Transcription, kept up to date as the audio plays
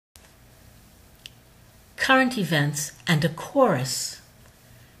current events, and a chorus.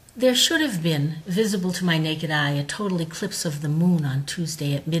 There should have been, visible to my naked eye, a total eclipse of the moon on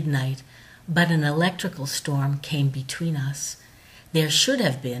Tuesday at midnight, but an electrical storm came between us. There should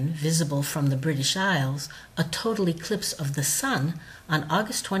have been, visible from the British Isles, a total eclipse of the sun on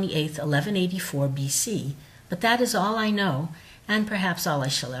August 28, 1184 BC, but that is all I know, and perhaps all I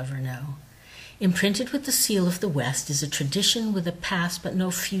shall ever know. Imprinted with the seal of the West is a tradition with a past but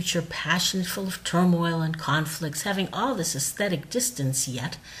no future, passionate, full of turmoil and conflicts, having all this aesthetic distance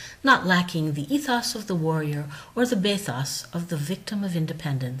yet, not lacking the ethos of the warrior or the bathos of the victim of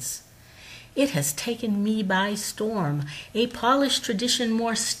independence. It has taken me by storm, a polished tradition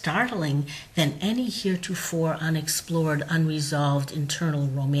more startling than any heretofore unexplored, unresolved internal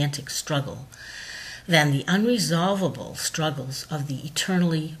romantic struggle, than the unresolvable struggles of the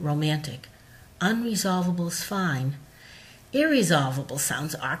eternally romantic. Unresolvable is fine. Irresolvable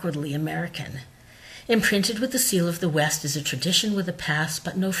sounds awkwardly American. Imprinted with the seal of the West is a tradition with a past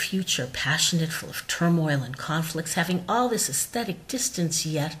but no future, passionate, full of turmoil and conflicts, having all this aesthetic distance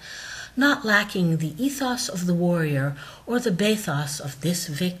yet, not lacking the ethos of the warrior or the bathos of this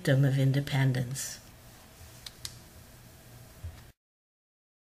victim of independence.